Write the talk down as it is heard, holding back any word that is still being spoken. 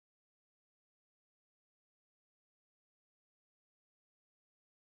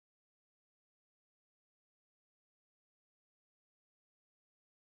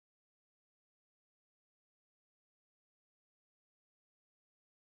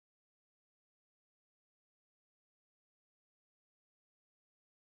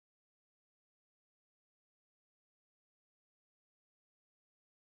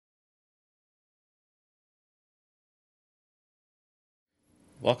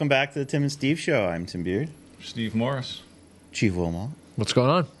Welcome back to the Tim and Steve Show. I'm Tim Beard. Steve Morris. Chief Wilmot. What's going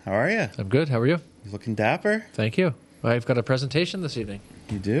on? How are you? I'm good. How are you? You looking dapper? Thank you. I've got a presentation this evening.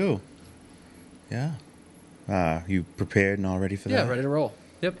 You do? Yeah. You prepared and all ready for that? Yeah, ready to roll.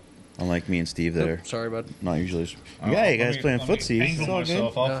 Yep. Unlike me and Steve that are Sorry, bud. not usually... Yeah, you guys playing footsies. It's all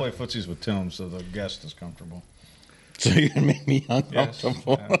good. I'll play footsies with Tim so the guest is comfortable. So you're going to make me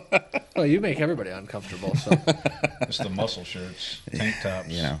uncomfortable? Yes. Well, you make everybody uncomfortable, so at It's the muscle shirts, tank tops.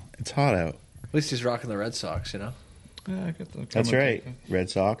 You know, it's hot out. least he's rocking the Red Sox, you know? Yeah, I get the That's right. Red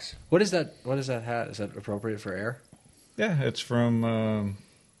Sox. What is that hat? Is that appropriate for air? Yeah, it's from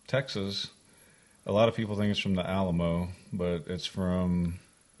Texas. A lot of people think it's from the Alamo, but it's from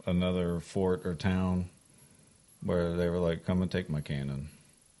another fort or town where they were like, come and take my cannon.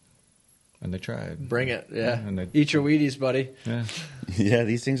 And they tried. Bring it, yeah. And they, Eat your Wheaties, buddy. yeah. Yeah,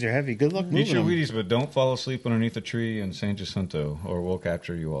 these things are heavy. Good luck moving Eat your them. Wheaties, but don't fall asleep underneath a tree in San Jacinto, or we'll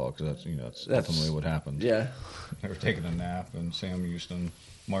capture you all, because that's ultimately what happened. Yeah. They were taking a nap, and Sam Houston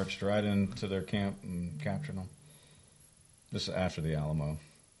marched right into their camp and captured them. This is after the Alamo.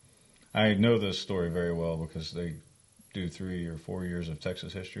 I know this story very well because they do 3 or 4 years of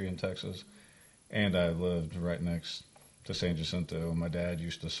Texas history in Texas, and I lived right next to San Jacinto. My dad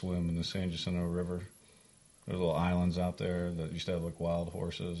used to swim in the San Jacinto River. There's little islands out there that used to have like wild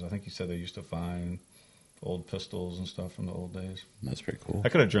horses. I think he said they used to find old pistols and stuff from the old days. That's pretty cool. I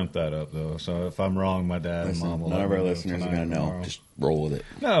could have dreamt that up though. So if I'm wrong, my dad and mom will None let of me our know listeners are tonight going to know. tomorrow. Just roll with it.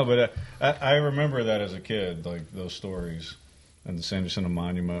 No, but I remember that as a kid, like those stories. And the San Jacinto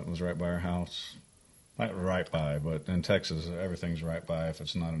Monument was right by our house. Not right by, but in Texas, everything's right by if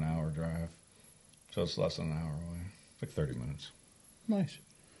it's not an hour drive. So it's less than an hour away. It's like 30 minutes. Nice.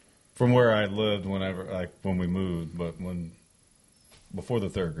 From where I lived when we moved, but before the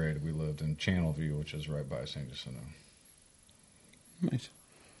third grade, we lived in Channelview, which is right by San Jacinto. Nice.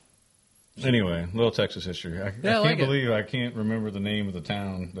 Anyway, little Texas history. I like can't it. believe I can't remember the name of the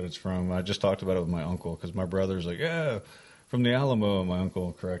town that it's from. I just talked about it with my uncle because my brother's like, yeah, from the Alamo, and my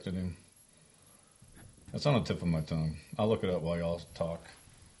uncle corrected him. That's on the tip of my tongue. I'll look it up while y'all talk.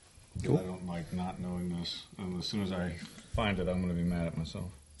 Cool. I don't like not knowing this. And as soon as I find it, I'm going to be mad at myself.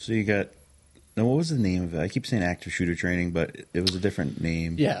 So you got... Now, what was the name of it? I keep saying active shooter training, but it was a different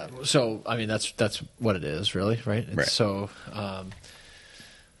name. Yeah, so, I mean, that's what it is, really, right? Right. So, we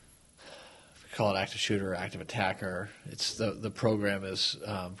call it active shooter or active attacker. It's the program is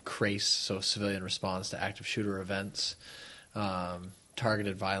CRACE, so civilian response to active shooter events,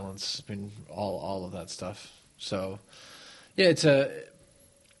 targeted violence, I mean, all of that stuff. So, yeah,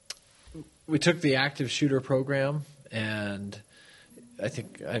 we took the active shooter program, and I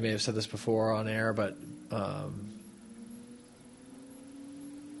think I may have said this before on air, but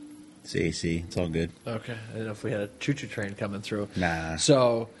It's AC. It's all good. okay, I didn't know if we had a choo-choo train coming through. Nah.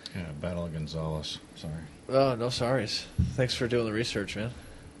 So, Yeah, Battle of Gonzales. Sorry. oh, no sorries. Thanks for doing the research, man.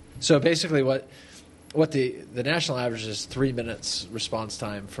 So basically what the national average is 3 minutes response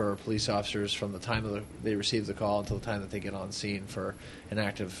time for police officers from the time they receive the call until the time that they get on scene for an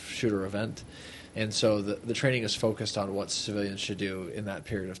active shooter event. And so the training is focused on what civilians should do in that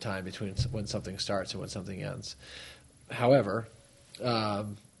period of time between when something starts and when something ends. However,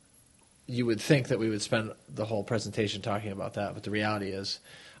 you would think that we would spend the whole presentation talking about that, but the reality is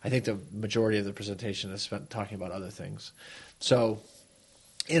I think the majority of the presentation is spent talking about other things. So,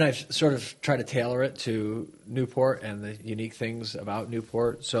 and I've sort of tried to tailor it to Newport and the unique things about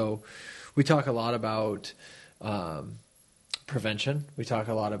Newport. So we talk a lot about prevention. We talk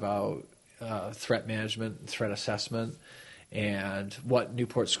a lot about threat management, threat assessment, and what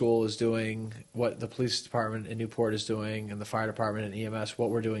Newport School is doing, what the police department in Newport is doing, and the fire department and EMS, what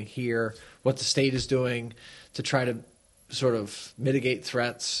we're doing here, what the state is doing to try to sort of mitigate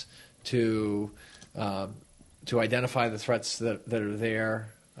threats, to identify the threats that are there,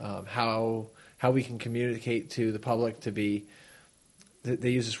 how we can communicate to the public to be.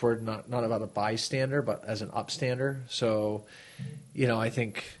 They use this word not about a bystander, but as an upstander. So, I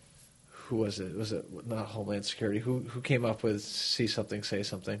think. Who was it? Was it not Homeland Security? Who came up with see something, say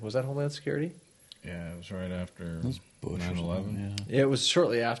something? Was that Homeland Security? Yeah, it was right after Bush or 9/11. something, Yeah, it was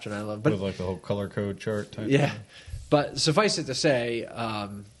shortly after 9/11. But With like the whole color code chart type. yeah, thing. but suffice it to say,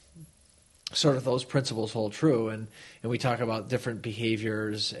 sort of those principles hold true, and we talk about different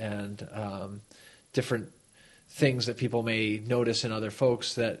behaviors and different things that people may notice in other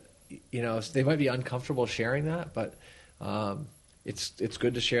folks that they might be uncomfortable sharing that, but it's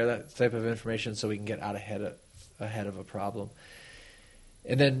good to share that type of information so we can get out ahead of a problem.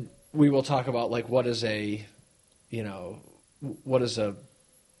 And then we will talk about like what is a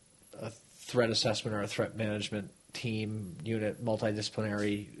threat assessment or a threat management team unit,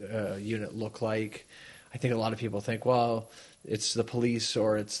 multidisciplinary unit look like? I think a lot of people think, well, it's the police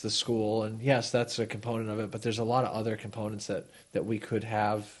or it's the school, and yes, that's a component of it, but there's a lot of other components that we could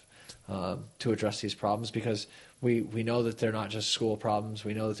have to address these problems, because we know that they're not just school problems.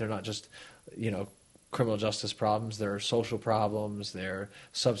 We know that they're not just, criminal justice problems. There are social problems. There are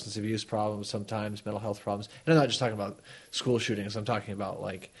substance abuse problems, sometimes mental health problems. And I'm not just talking about school shootings. I'm talking about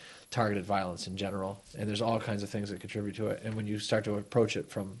like targeted violence in general. And there's all kinds of things that contribute to it. And when you start to approach it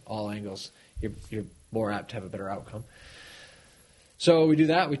from all angles, you're more apt to have a better outcome. So we do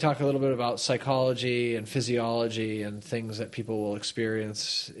that. We talk a little bit about psychology and physiology and things that people will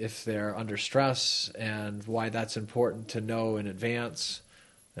experience if they're under stress, and why that's important to know in advance.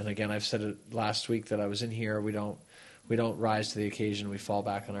 And again, I've said it last week that I was in here. We don't rise to the occasion. We fall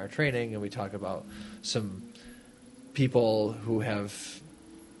back on our training, and we talk about some people who have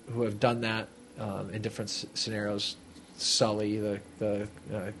done that in different scenarios. Sully, the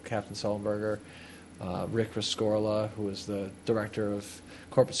Captain Sullenberger. Rick Rescorla, who was the director of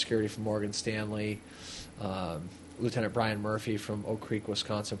corporate security for Morgan Stanley, Lieutenant Brian Murphy from Oak Creek,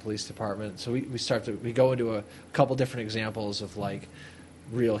 Wisconsin Police Department. So we go into a couple different examples of like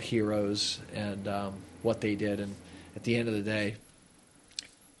real heroes and what they did. And at the end of the day,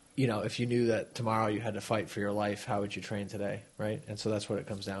 if you knew that tomorrow you had to fight for your life, how would you train today, right? And so that's what it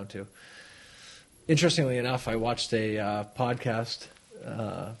comes down to. Interestingly enough, I watched a podcast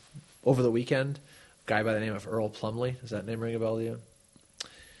over the weekend. Guy by the name of Earl Plumley. Does that name ring a bell to you?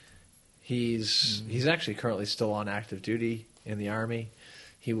 He's actually currently still on active duty in the Army.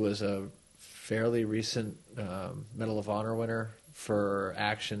 He was a fairly recent Medal of Honor winner for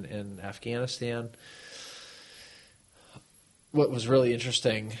action in Afghanistan. What was really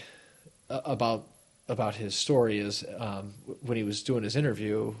interesting about his story is when he was doing his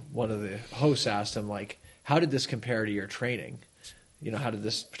interview, one of the hosts asked him, like, how did this compare to your training? How did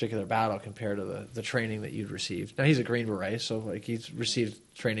this particular battle compare to the training that you'd received? Now, he's a Green Beret, so like he's received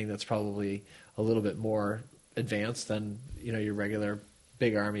training that's probably a little bit more advanced than, your regular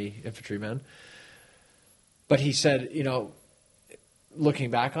big Army infantrymen. But he said,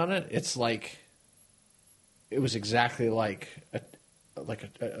 looking back on it, it's like it was exactly like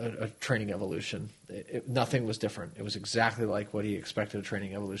a training evolution. Nothing was different. It was exactly like what he expected a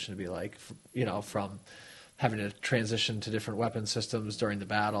training evolution to be like, from having to transition to different weapon systems during the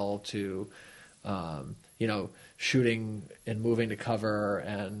battle to, shooting and moving to cover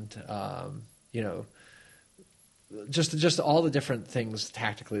and, just all the different things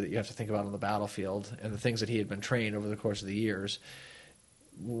tactically that you have to think about on the battlefield, and the things that he had been trained over the course of the years.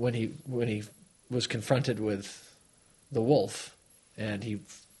 When he was confronted with the wolf, and he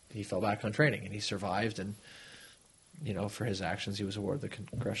fell back on training, and he survived, and, for his actions, he was awarded the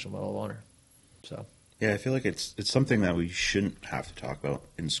Congressional Medal of Honor. So. Yeah, I feel like it's something that we shouldn't have to talk about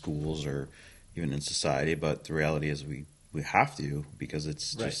in schools or even in society, but the reality is we have to, because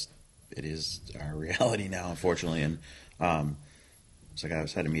it's right. just it is our reality now, unfortunately. And it's like I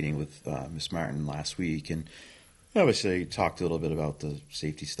had a meeting with Miss Martin last week, and obviously talked a little bit about the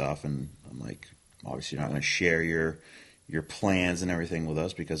safety stuff, and I'm like, obviously you're not going to share your plans and everything with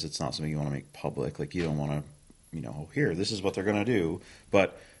us because it's not something you want to make public. Like, you don't want to, here, this is what they're going to do.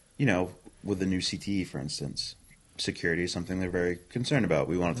 But, with the new CTE, for instance, security is something they're very concerned about.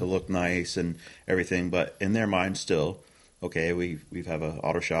 We want it to look nice and everything, but in their mind still, okay, we have an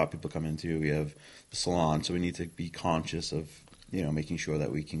auto shop people come into, we have the salon, so we need to be conscious of, making sure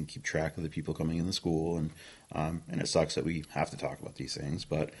that we can keep track of the people coming in the school, and it sucks that we have to talk about these things,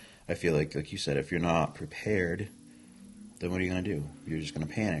 but I feel like you said, if you're not prepared, then what are you going to do? You're just going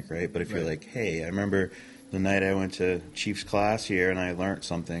to panic, right? But if you're like, hey, I remember the night I went to Chief's class here and I learned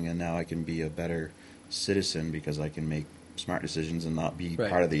something, and now I can be a better citizen because I can make smart decisions and not be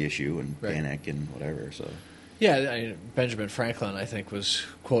part of the issue and panic and whatever. So, yeah, Benjamin Franklin, I think, was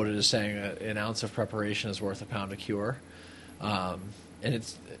quoted as saying an ounce of preparation is worth a pound of cure. And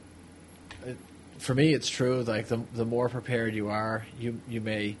for me, it's true. Like the more prepared you are, you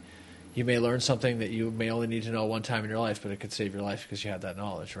may learn something that you may only need to know one time in your life, but it could save your life because you had that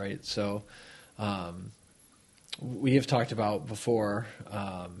knowledge, right? So, we have talked about before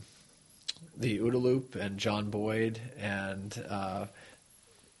the OODA loop and John Boyd, and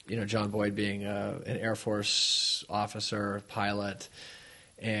John Boyd being an Air Force officer, pilot,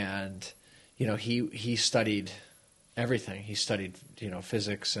 and he studied everything. He studied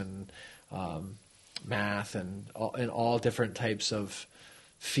physics and math and all different types of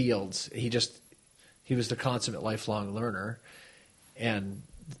fields. He was the consummate lifelong learner, and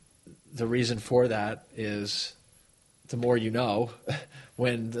the reason for that is the more you know.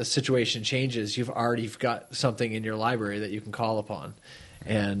 When the situation changes, you've already got something in your library that you can call upon,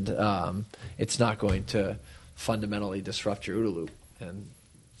 and it's not going to fundamentally disrupt your OODA loop. And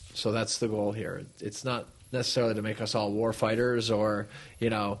so that's the goal here. It's not necessarily to make us all war fighters or,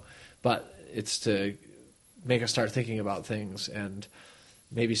 but it's to make us start thinking about things and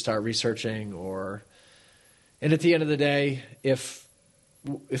maybe start researching and at the end of the day, if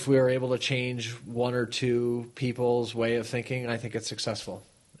we are able to change one or two people's way of thinking, I think it's successful,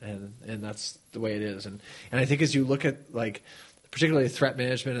 and that's the way it is. And I think as you look at like particularly threat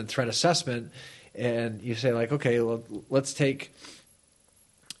management and threat assessment, and you say like, okay, well, let's take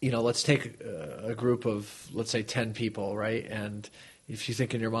a group of, let's say 10 people, right? And if you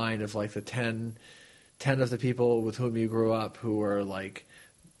think in your mind of like the 10 of the people with whom you grew up who were like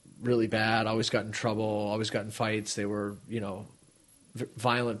really bad, always got in trouble, always got in fights, they were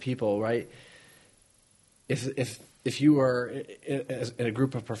violent people, right? If you were in a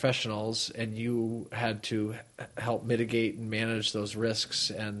group of professionals and you had to help mitigate and manage those risks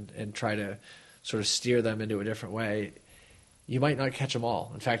and try to sort of steer them into a different way, you might not catch them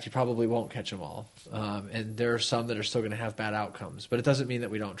all. In fact, you probably won't catch them all. And there are some that are still going to have bad outcomes. But it doesn't mean that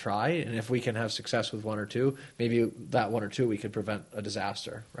we don't try. And if we can have success with one or two, maybe that one or two we could prevent a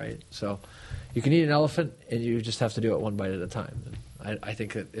disaster, right? So you can eat an elephant, and you just have to do it one bite at a time. And I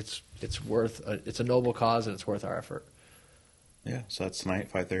think that it's a noble cause, and it's worth our effort. Yeah, so that's tonight,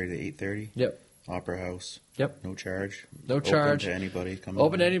 5:30 to 8:30. Yep. Opera House. Yep. No charge. No charge. Open to anybody coming.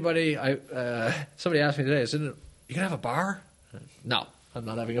 Open to anybody. Somebody asked me today, you can have a bar? No, I'm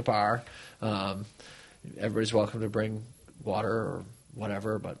not having a bar. Everybody's welcome to bring water or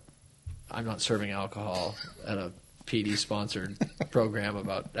whatever, but I'm not serving alcohol at a PD-sponsored program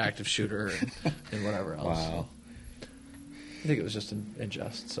about active shooter and whatever else. Wow. I think it was just in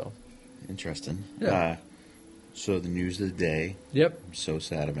jest. So Interesting. Yeah. So the news of the day. Yep. I'm so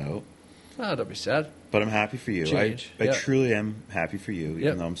sad about. Oh, don't be sad. But I'm happy for you. Change. I Yep. truly am happy for you, even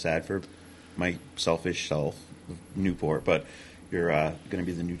Yep. though I'm sad for my selfish self of Newport. But you're going to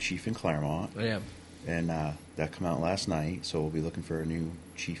be the new chief in Claremont. I am. And that came out last night, so we'll be looking for a new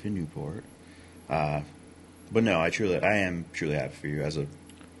chief in Newport. But no, I am truly happy for you.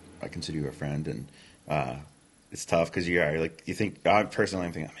 I consider you a friend, and it's tough because you think. I personally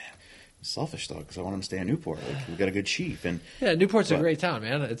am thinking, oh, man, I'm selfish though, because I want him to stay in Newport. Like, we got a good chief, and Yeah, Newport's a great town,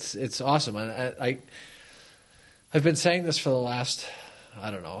 man. It's awesome. And I've been saying this for the last,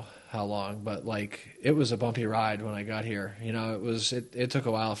 I don't know how long, but like it was a bumpy ride when I got here. It took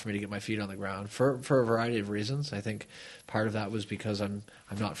a while for me to get my feet on the ground for a variety of reasons. I think part of that was because I'm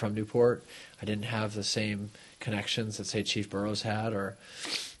not from Newport. I didn't have the same connections that say Chief Burrows had, or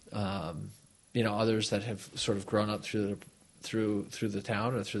others that have sort of grown up through the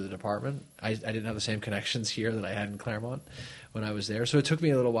town or through the department. I didn't have the same connections here that I had in Claremont when I was there. So it took me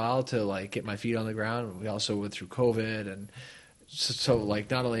a little while to like get my feet on the ground. We also went through COVID, and so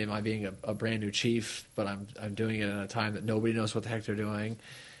like not only am I being a brand new chief, but I'm doing it in a time that nobody knows what the heck they're doing,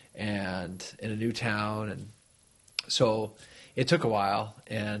 and in a new town, and so it took a while,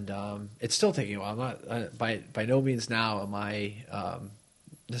 and it's still taking a while. I'm not by no means now am I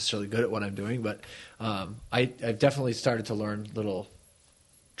necessarily good at what I'm doing, but I've definitely started to learn little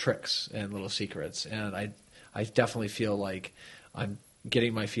tricks and little secrets, and I definitely feel like I'm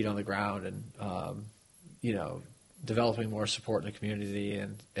getting my feet on the ground, and developing more support in the community,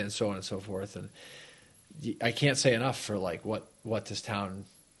 and so on and so forth. And I can't say enough for like what this town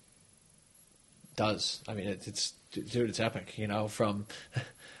does. I mean, it's epic.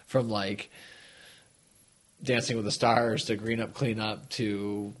 From like Dancing with the Stars to Green Up, Clean Up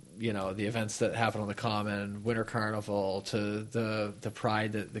to the events that happen on the Common, Winter Carnival, to the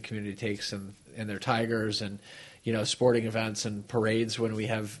pride that the community takes in their Tigers, and sporting events and parades when we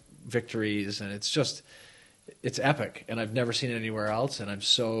have victories, and it's epic, and I've never seen it anywhere else, and I'm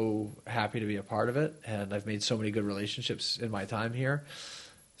so happy to be a part of it, and I've made so many good relationships in my time here.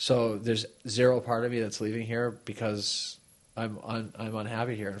 So there's zero part of me that's leaving here because I'm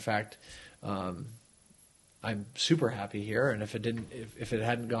unhappy here. In fact, I'm super happy here, and if it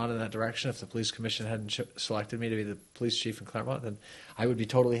hadn't gone in that direction, if the police commission hadn't selected me to be the police chief in Claremont, then I would be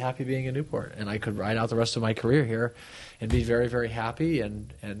totally happy being in Newport, and I could ride out the rest of my career here and be very, very happy,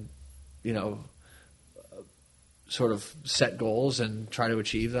 and sort of set goals and try to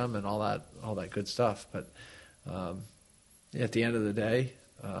achieve them and all that good stuff. But at the end of the day,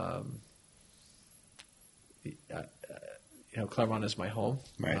 Claremont is my home.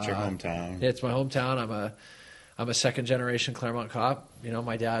 Right, it's your hometown. It's my hometown. I'm a second generation Claremont cop.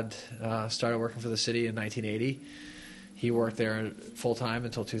 My dad started working for the city in 1980. He worked there full time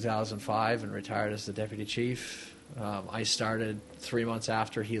until 2005 and retired as the deputy chief. I started 3 months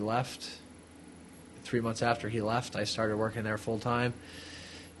after he left. 3 months after he left, I started working there full time.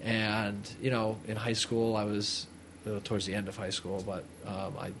 And, in high school, I was towards the end of high school, but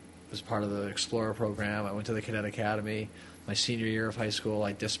I was part of the Explorer program. I went to the Cadet Academy. My senior year of high school,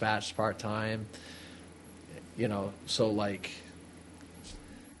 I dispatched part-time. So like,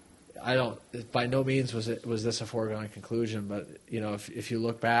 I don't. By no means was this a foregone conclusion, but if you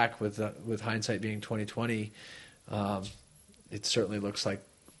look back with hindsight being 2020, it certainly looks like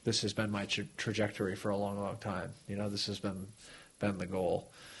this has been my trajectory for a long, long time. This has been the goal.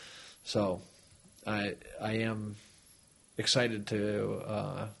 So, I am excited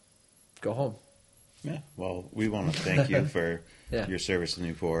to go home. Yeah. Well, we want to thank you for Yeah. your service to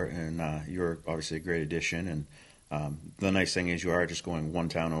Newport, and you're obviously a great addition. And the nice thing is you are just going one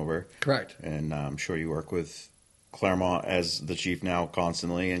town over. Correct. And I'm sure you work with Claremont as the chief now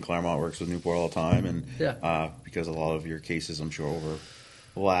constantly, and Claremont works with Newport all the time. And because a lot of your cases, I'm sure,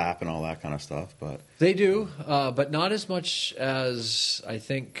 overlap and all that kind of stuff. But they do, but not as much as I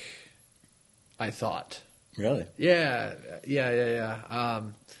think I thought. Really? Yeah.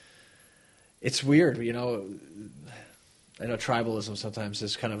 It's weird, I know tribalism sometimes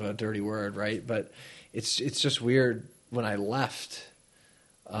is kind of a dirty word, right? But it's just weird when I left.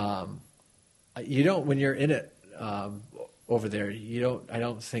 When you're in it over there, I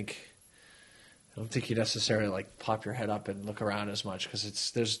don't think you necessarily like pop your head up and look around as much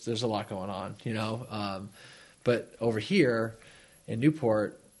because there's a lot going on, But over here in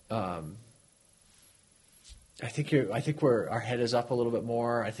Newport, I think our head is up a little bit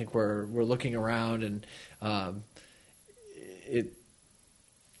more. I think we're looking around, and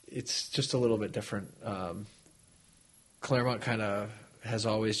it's just a little bit different. Claremont kind of has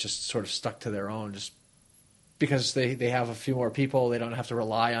always just sort of stuck to their own, just because they have a few more people. They don't have to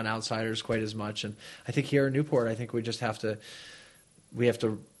rely on outsiders quite as much. And I think here in Newport, I think we have to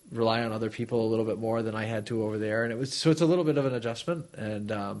rely on other people a little bit more than I had to over there. And it's a little bit of an adjustment. And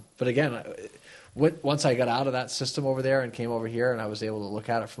but again, once I got out of that system over there and came over here and I was able to look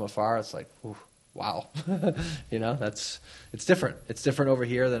at it from afar, it's like, ooh, wow, it's different. It's different over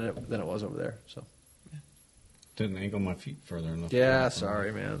here than it was over there. So didn't angle my feet further enough. Yeah,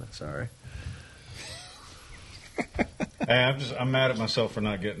 sorry, man. Sorry. Hey, I'm mad at myself for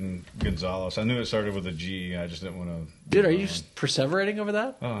not getting Gonzalez. I knew it started with a G. I just didn't want to. Dude, are you perseverating over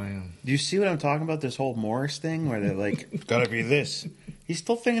that? Oh, I am. Do you see what I'm talking about? This whole Morris thing where they're like, it's got to be this. He's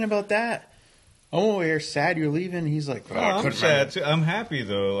still thinking about that. I'm over here sad you're leaving. He's like, I'm sad too. I'm happy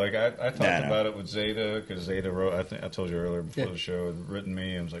though. Like I talked about it with Zeta because Zeta wrote. I think I told you earlier before the show had written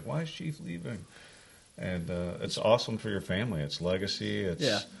me. I was like, why is Chief leaving? And it's awesome for your family. It's legacy.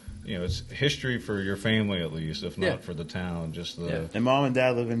 It's it's history for your family at least, if not for the town. Just the And mom and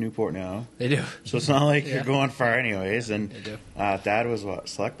dad live in Newport now. They do. So it's not like you're going far anyways. And they do. Dad was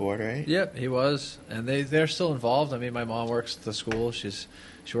select board, right? Yep, he was, and they're still involved. I mean, my mom works at the school.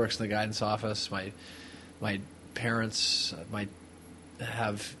 She works in the guidance office. My parents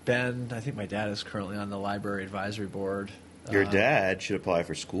have been. I think my dad is currently on the library advisory board. Your dad should apply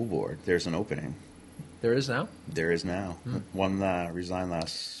for school board. There's an opening. There is now? There is now. One resigned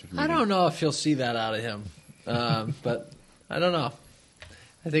last meeting. I don't know if you'll see that out of him. But I don't know.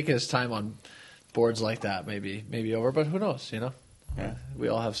 I think his time on boards like that may be over, but who knows, Yeah. We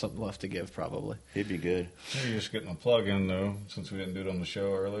all have something left to give, probably. He'd be good. You're just getting a plug in, though, since we didn't do it on the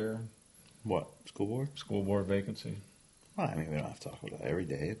show earlier. What? School board? School board vacancy. Well, I mean, we don't have to talk about that every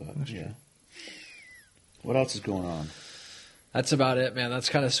day, but yeah. What else is going on? That's about it, man. That's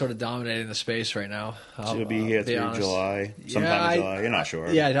kind of sort of dominating the space right now. So you'll be here through July, sometime in July. You're not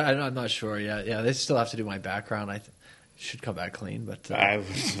sure. Yeah, I'm not sure. Yeah. They still have to do my background. I should come back clean, but I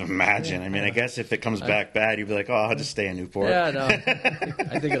would imagine. I mean, I guess if it comes back bad, you'd be like, "Oh, I'll just stay in Newport." Yeah, no.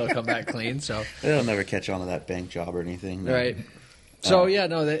 I think it'll come back clean. So they'll never catch on to that bank job or anything, no. Right? So I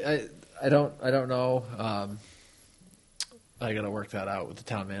don't know. I got to work that out with the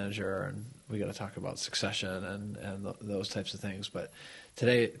town manager, and we got to talk about succession and those types of things. But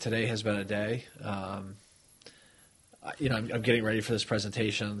today has been a day. I'm getting ready for this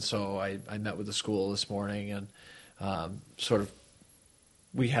presentation, so I met with the school this morning, and sort of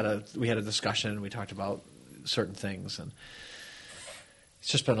we had a discussion. We talked about certain things, and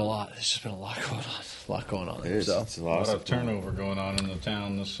it's just been a lot. It's just been a lot going on. It is. So, it's a lot of turnover going on in the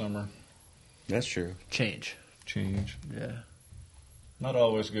town this summer. That's true. Change. Yeah. Not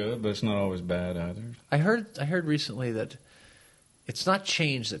always good, but it's not always bad either. I heard recently that it's not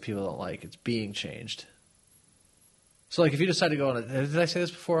change that people don't like; it's being changed. So, like, if you decide to go on did I say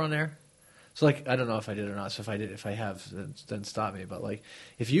this before on air? So, like, I don't know if I did or not. So, if I have, then stop me. But like,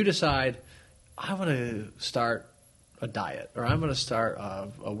 if you decide I want to start a diet, or I'm going to start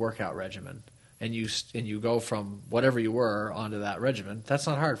a workout regimen, and you go from whatever you were onto that regimen, that's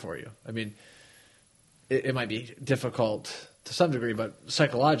not hard for you. I mean, it might be difficult to some degree, but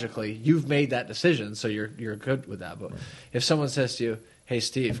psychologically, you've made that decision, so you're good with that. But if someone says to you, "Hey,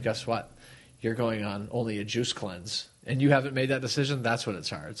 Steve, guess what? You're going on only a juice cleanse," and you haven't made that decision, that's when it's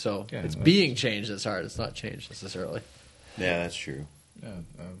hard. So it's being changed that's hard. It's not changed necessarily. Yeah, that's true. Yeah,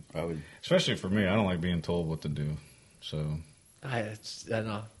 I would. especially for me, I don't like being told what to do. So I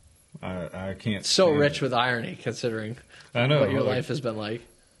know. I can't. So stand rich it. with irony, considering I know what your like, life has been like.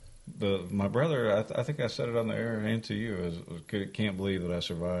 My brother, I think I said it on the air and to you, can't believe that I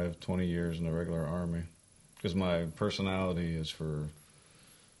survived 20 years in the regular army, because my personality is for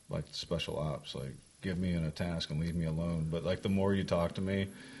like special ops, like give me in a task and leave me alone. But like the more you talk to me,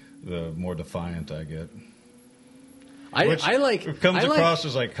 the more defiant I get. It comes across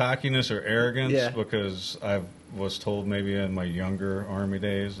as like cockiness or arrogance, because I was told maybe in my younger army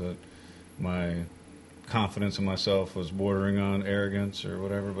days that my confidence in myself was bordering on arrogance or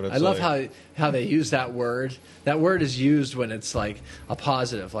whatever. But it's I love how they use that word. That word is used when it's like a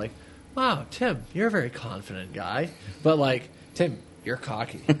positive, like, "Wow, Tim, you're a very confident guy," but like, "Tim, you're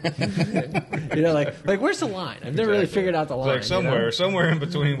cocky." like where's the line? I've never really figured out the line. It's like somewhere in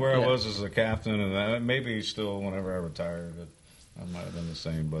between where I was as a captain and maybe still whenever I retired, I might have been the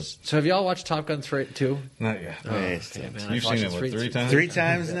same. But so have y'all watched Top Gun 2? Not yet. Oh, okay, man, You've seen it 3 times? 3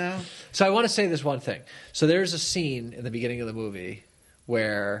 times now? So I want to say this one thing. So there's a scene in the beginning of the movie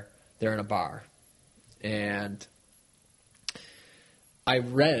where they're in a bar, and I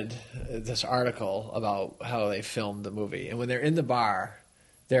read this article about how they filmed the movie, and when they're in the bar,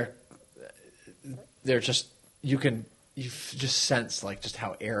 they're just you just sense like just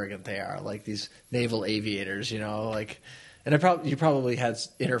how arrogant they are, like these naval aviators, like. And you probably had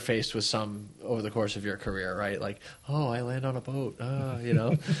interfaced with some over the course of your career, right? Like, "Oh, I land on a boat,"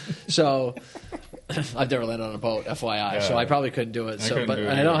 So I've never landed on a boat, FYI. So I probably couldn't do it.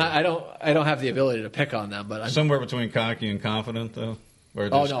 I don't have the ability to pick on them. But I'm somewhere between cocky and confident, though. Or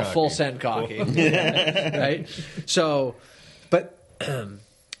oh just no, cocky? full send cocky, right? So, but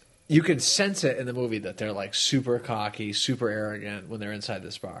you can sense it in the movie that they're like super cocky, super arrogant when they're inside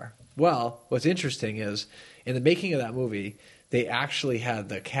this bar. Well, what's interesting is in the making of that movie, they actually had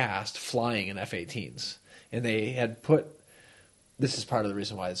the cast flying in F-18s, and they had put. This is part of the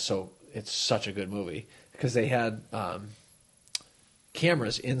reason why it's such a good movie, because they had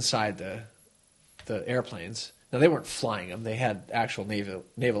cameras inside the airplanes. Now, they weren't flying them. They had actual naval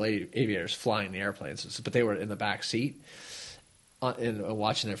aviators flying the airplanes, but they were in the back seat and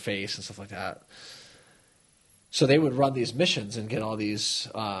watching their face and stuff like that. So they would run these missions and get all this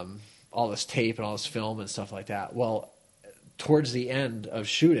tape and all this film and stuff like that. Well, towards the end of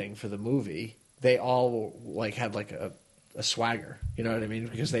shooting for the movie, they all had a swagger, you know what I mean?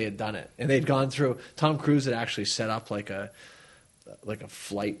 Because they had done it, and they'd gone through. Tom Cruise had actually set up like a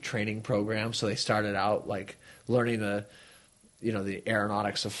flight training program. So they started out learning the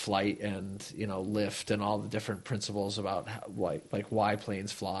aeronautics of flight and lift and all the different principles about why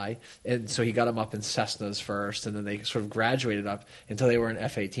planes fly. And so he got them up in Cessnas first, and then they sort of graduated up until they were in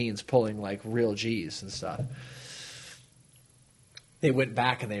F-18s pulling real Gs and stuff. They went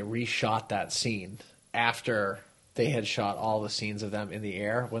back and they reshot that scene after they had shot all the scenes of them in the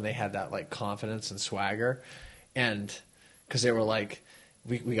air, when they had that confidence and swagger, and because they were like,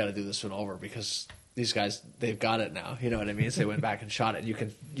 we got to do this one over because these guys, they've got it now. You know what I mean? So they went back and shot it. You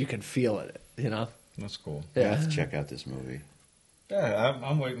can feel it. That's cool. Yeah, I have to check out this movie. Yeah,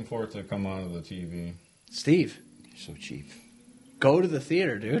 I'm waiting for it to come onto the TV. Steve, you're so cheap. Go to the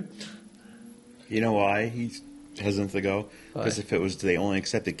theater, dude. You know why he's hesitant to go? Because if it was they only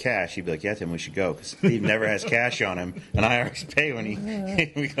accepted cash, he'd be like, "Yeah, Tim, we should go." Because he never has cash on him, and I always pay when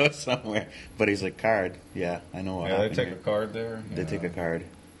we go somewhere. But he's like, "Card." Yeah, I know. Yeah, they take a card there. They take a card.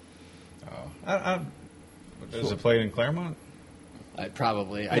 Oh, is it played in Claremont? I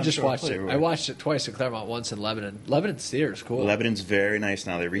just watched it. I watched it twice in Claremont, once in Lebanon. Lebanon's theater is cool. Lebanon's very nice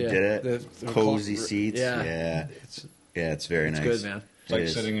now. They redid it. The cozy seats. Yeah. It's very nice. It's good, man. It's like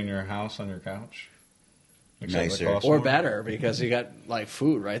sitting in your house on your couch. Nicer. Or better, because you got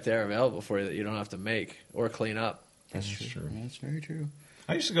food right there available for you that you don't have to make or clean up. That's true. That's very true.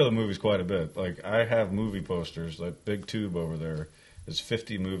 I used to go to the movies quite a bit. I have movie posters. That big tube over there is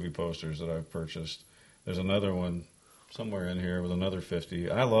 50 movie posters that I've purchased. There's another one somewhere in here with another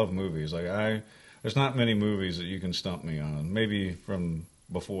 50. I love movies. There's not many movies that you can stump me on. Maybe from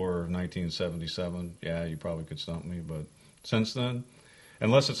before 1977, yeah, you probably could stump me. But since then,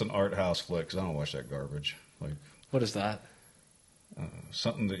 unless it's an art house flick, 'cause I don't watch that garbage. What is that?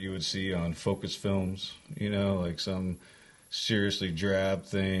 something that you would see on Focus Films, like some seriously drab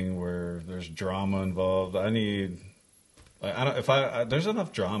thing where there's drama involved. I need, I don't, if I there's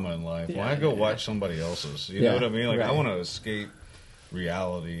enough drama in life. Why go watch somebody else's? You know what I mean? Like, I want to escape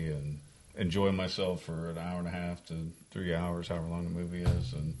reality and enjoy myself for an hour and a half to 3 hours, however long the movie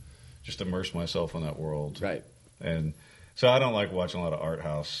is, and just immerse myself in that world. Right. And so I don't like watching a lot of art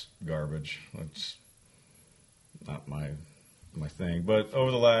house garbage. It's not my thing. But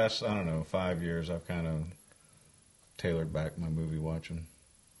over the last, 5 years, I've kind of tailored back my movie watching.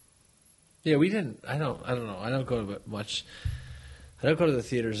 Yeah, we didn't. I don't know. I don't go to much. I don't go to the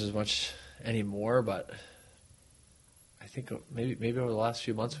theaters as much anymore. But I think maybe over the last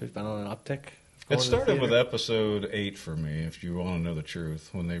few months we've been on an uptick. It started with episode 8 for me, if you want to know the truth,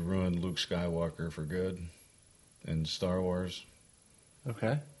 when they ruined Luke Skywalker for good in Star Wars.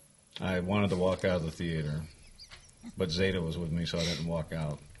 Okay. I wanted to walk out of the theater, but Zeta was with me, so I didn't walk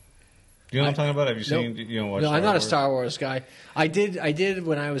out. Do you know what I'm talking about? Have you seen? You don't watch? No, Star I'm not Wars? a Star Wars guy. I did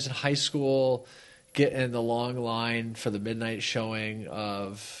when I was in high school. Get in the long line for the midnight showing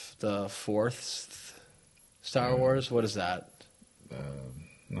of the 4th Star Wars. What is that?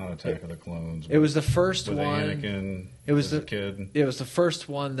 Not Attack of the Clones. It was the first with one. Anakin. It was as a kid. It was the first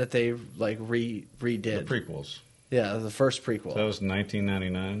one that they like redid. The prequels. Yeah, the first prequel. So that was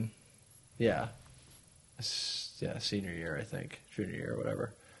 1999. Yeah. Yeah, senior year, I think. Junior year,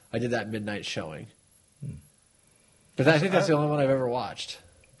 whatever. I did that midnight showing. But I think that's the only one I've ever watched.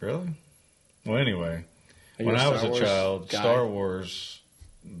 Really? Well, anyway, Are you when a I was Star a Wars child, guy? Star Wars,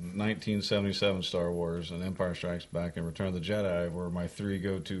 1977 Star Wars, and Empire Strikes Back and Return of the Jedi were my 3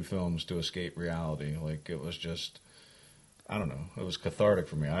 go-to films to escape reality. Like, it was just, I don't know, it was cathartic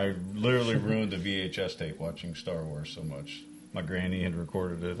for me. I literally ruined a VHS tape watching Star Wars so much. My granny had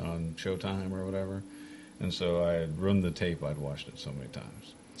recorded it on Showtime or whatever, and so I had ruined the tape. I'd watched it so many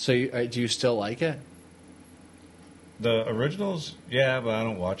times. So do you still like it? The originals, yeah, but I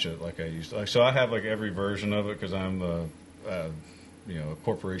don't watch it like I used to. Like, so I have like every version of it because I'm a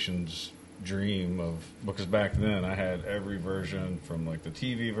corporation's dream of, because back then I had every version from like the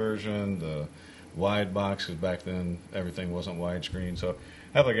TV version, the wide box, because back then everything wasn't widescreen. So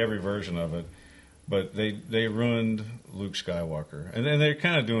I have like every version of it. But they ruined Luke Skywalker, and then they're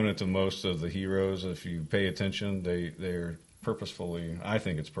kind of doing it to most of the heroes. If you pay attention, they're purposefully. I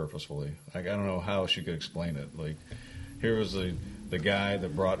think it's purposefully. Like, I don't know how she could explain it. Like, here was the guy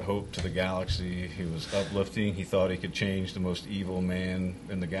that brought hope to the galaxy. He was uplifting. He thought he could change the most evil man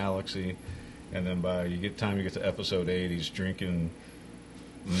in the galaxy, and then by you get to episode 8, he's drinking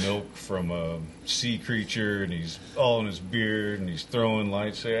milk from a sea creature, and he's all in his beard, and he's throwing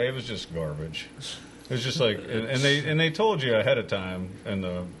lights. It was just garbage. It was just like, and they told you ahead of time in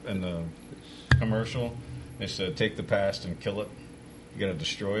the commercial. They said, take the past and kill it. You got to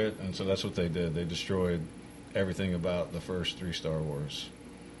destroy it, and so that's what they did. They destroyed everything about the first 3 Star Wars,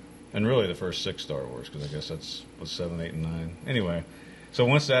 and really the first 6 Star Wars, because I guess that's 7, 8, and 9. Anyway, so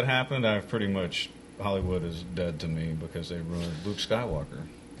once that happened, I've pretty much. Hollywood is dead to me because they ruined Luke Skywalker.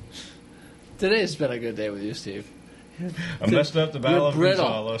 Today's been a good day with you, Steve. I messed up the Battle of brittle.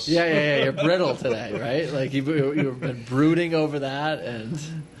 Gonzales. Yeah. You're brittle today, right? Like you've been brooding over that, and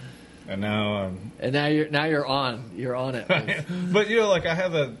now you're on it. But like I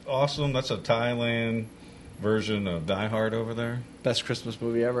have that's a Thailand version of Die Hard over there. Best Christmas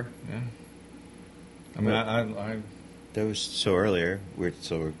movie ever. Yeah. I mean, I That was so earlier. We'll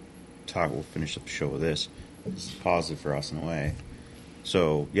finish up the show with this. This is positive for us in a way.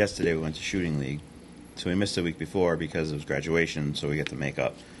 So yesterday we went to shooting league. So we missed a week before because it was graduation, so we get to make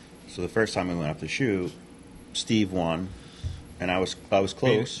up. So the first time we went up to shoot, Steve won, and I was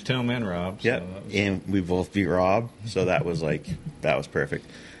close. Tim and Rob. Yep, and we both beat Rob, so that was that was perfect.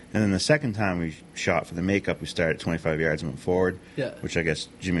 And then the second time we shot for the makeup, we started at 25 yards and went forward. Yeah. Which I guess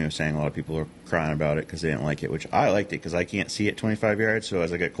Jimmy was saying a lot of people were crying about it because they didn't like it, which I liked it because I can't see at 25 yards. So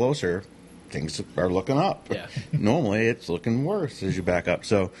as I get closer, things are looking up. Yeah. Normally it's looking worse as you back up.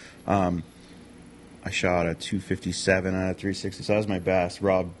 So I shot a 257 out of 360. So that was my best.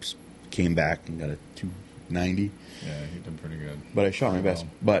 Rob came back and got a 290. Yeah, he did pretty good. But I shot my best.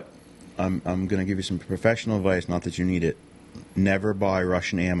 But I'm going to give you some professional advice, not that you need it. Never buy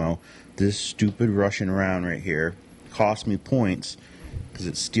Russian ammo. This stupid Russian round right here cost me points because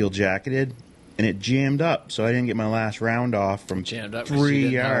it's steel jacketed and it jammed up, so I didn't get my last round off from Jammed up 3 'cause you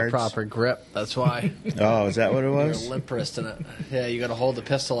didn't have a yards. proper grip. That's why. Oh, is that what it You're was? limp wristing it. Yeah, you got to hold the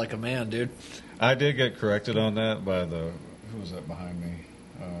pistol like a man, dude. I did get corrected on that by who was that behind me?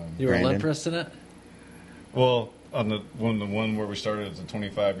 You were Brandon? limp wristing it. Well, on the one where we started at the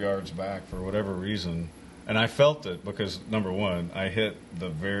 25 yards back, for whatever reason, And I felt it because, number one, I hit the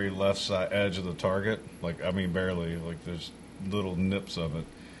very left side edge of the target. Like, I mean, barely. Like, there's little nips of it.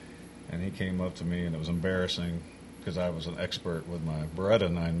 And he came up to me, and it was embarrassing because I was an expert with my Beretta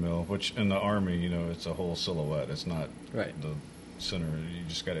 9mm, which in the Army, you know, it's a whole silhouette. It's not Right. the center. You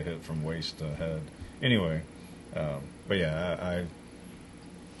just got to hit from waist to head. Anyway, but yeah,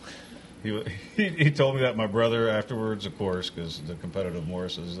 he told me that. My brother afterwards, of course, because the competitive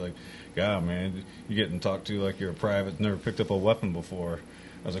Morris is like, God, man, you're getting talked to like you're a private, never picked up a weapon before.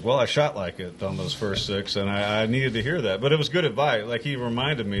 I was like, well, I shot like it on those first 6, and I needed to hear that. But it was good advice. Like, he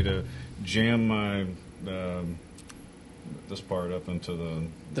reminded me to jam my this part up into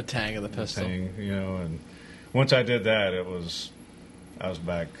The tang of the pistol. tang, you know. And once I did that, I was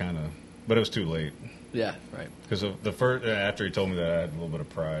back kind of, but it was too late. Yeah, right. Because the first, after he told me that, I had a little bit of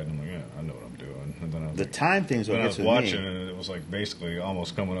pride. I'm like, yeah, I know what I'm doing. And then I was The like, time thing's what when I gets was with watching me. it, it was like basically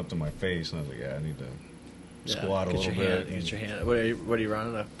almost coming up to my face, and I was like, yeah, I need to Yeah, squat a get little your bit. hand, get your hand. What are you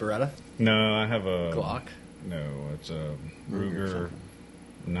running? A Beretta? No, I have a Glock? No, it's a Ruger Ruger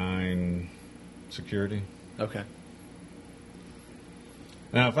 9 security. Okay.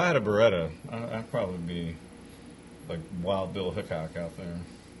 Now, if I had a Beretta, I'd probably be like Wild Bill Hickok out there.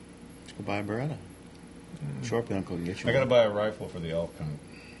 Let's go buy a Beretta. Short uncle can get you I got to one. buy a rifle for the elk hunt.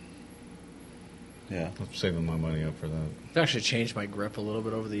 Yeah. I'm saving my money up for that. I've actually changed my grip a little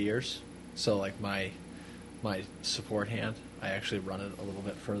bit over the years. So like my support hand, I actually run it a little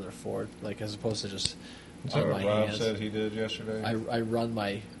bit further forward, like as opposed to just Is that on what my Rob hands. said he did yesterday? I run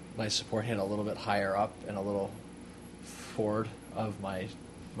my support hand a little bit higher up and a little forward of my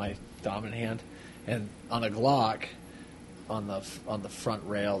dominant hand, and on a Glock, on the front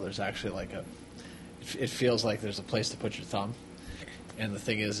rail, there's actually like it feels like there's a place to put your thumb, and the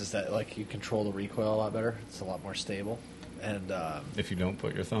thing is that like you control the recoil a lot better. It's a lot more stable, and If you don't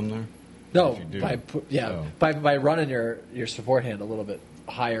put your thumb there? no, If you do. Oh. by running your support hand a little bit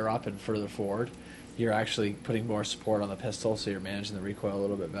higher up and further forward, you're actually putting more support on the pistol, so you're managing the recoil a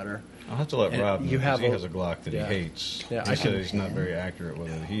little bit better. I'll have to let And Rob know, you 'cause have he a- has a Glock that yeah. he hates. Yeah, He I said can- he's not very accurate with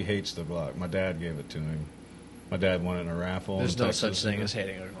it. He hates the Glock. My dad gave it to him. My dad won it in a raffle. There's in no Texas. such thing as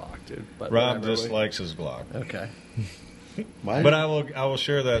hating a Glock, dude. But Rob whatever, dislikes his Glock. Okay. Why? But I will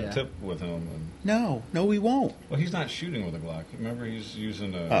share that Yeah. tip with him. And, No, we won't. well, he's not shooting with a Glock. Remember, he's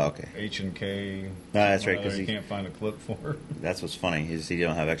using a Oh, okay. H&K. that's right, something 'cause he he- can't find a clip for. That's what's funny. Is he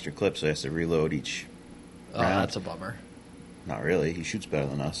don't have extra clips, so he has to reload each Oh, round. that's a bummer. Not really. He shoots better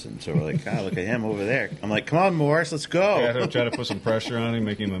than us, and so we're like, God, look at him over there. I'm like, come on, Morris, let's go. I gotta try to put some pressure on him,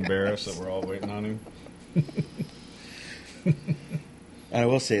 make him embarrassed that we're all waiting on him. I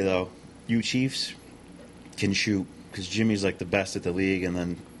will say though, you Chiefs can shoot because Jimmy's like the best at the league, and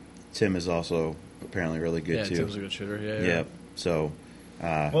then Tim is also apparently really good Yeah, too. Tim's a good shooter. Yeah. Yeah. So,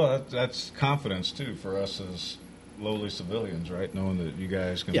 Well, that's confidence too for us as lowly civilians, right? Knowing that you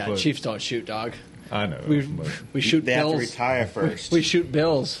guys can Yeah, put. Chiefs don't shoot, dog. I know. We but we shoot they have to bills. retire first. We shoot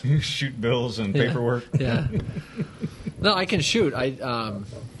bills. you shoot bills and Yeah. paperwork. Yeah. No, I can shoot. I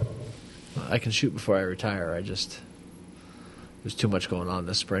can shoot before I retire. I just there's too much going on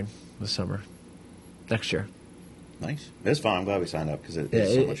this summer, next year. Nice. It's fun. I'm glad we signed up because it's Yeah,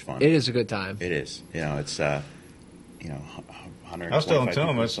 so much fun. It is a good time. It is. You know, it's 100. I was telling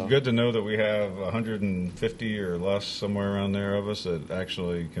Tom, it's good to know that we have 150 or less, somewhere around there, of us that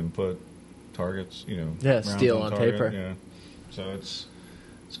actually can put targets, Yeah, rounds steel on target. paper. Yeah. So it's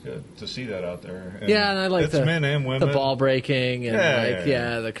good to see that out there. Yeah, and I like it's men and women. the ball breaking and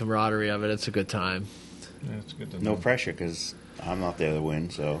Yeah. the camaraderie of it. It's a good time. Yeah, it's good to No know. pressure because I'm not there to win.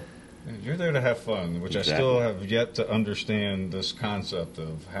 So You're there to have fun, which Exactly. I still have yet to understand this concept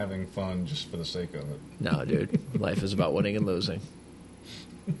of having fun just for the sake of it. No, dude, life is about winning and losing.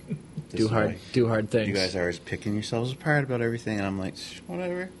 this Do is hard, why do hard things. You guys are always picking yourselves apart about everything, and I'm like,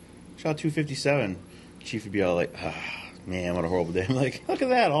 whatever. Shot 257. Chief would be all like, man, what a horrible day. I'm like, look at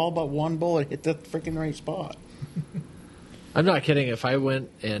that, all but one bullet hit the freaking right spot. I'm not kidding. If I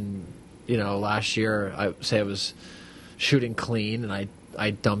went and last year, I was shooting clean and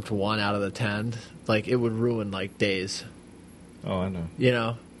I dumped 1 out of the 10, like it would ruin like days. Oh, I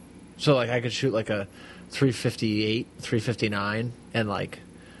know. So like I could shoot like a 358, 359, and like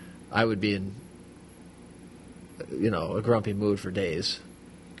I would be in a grumpy mood for days.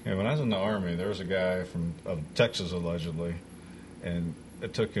 Yeah, when I was in the Army, there was a guy from Texas, allegedly, and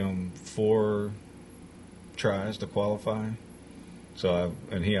it took him 4 tries to qualify.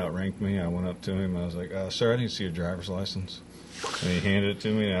 And he outranked me. I went up to him. I was like, sir, I need to see your driver's license. And he handed it to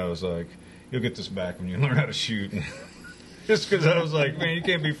me, and I was like, you'll get this back when you learn how to shoot. Just because I was like, man, you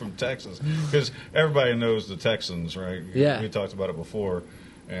can't be from Texas. Because everybody knows the Texans, right? Yeah. We talked about it before.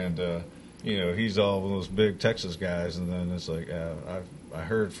 And he's all one of those big Texas guys, and then it's like, I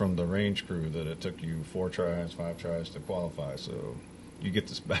heard from the range crew that it took you 4 tries, 5 tries to qualify, so you get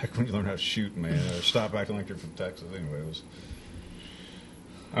this back when you learn how to shoot, man, or stop acting like you're from Texas.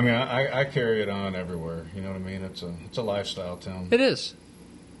 Anyway, I carry it on everywhere, you know what I mean? It's a lifestyle, Tim. It is.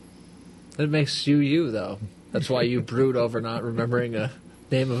 It makes you, though. That's why you brood over not remembering a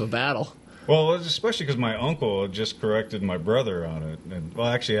name of a battle. Well, especially because my uncle just corrected my brother on it. And, well,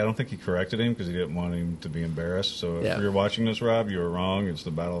 actually, I don't think he corrected him because he didn't want him to be embarrassed. So if you're watching this, Rob, you were wrong. It's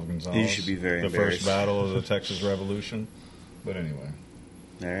the Battle of Gonzales. You should be very embarrassed. The first battle of the Texas Revolution. But anyway.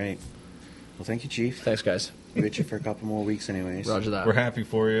 All right. Well, thank you, Chief. Thanks, guys. We'll get you for a couple more weeks anyways. Roger that. We're happy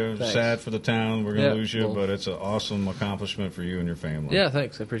for you. Thanks. Sad for the town. We're going to lose you, but it's an awesome accomplishment for you and your family. Yeah,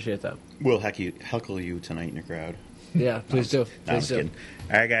 thanks. I appreciate that. We'll heckle you tonight in your crowd. Yeah, please do. No, I'm Please do. kidding.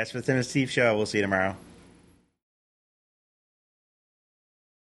 All right, guys. For the Tim and Steve Show, we'll see you tomorrow.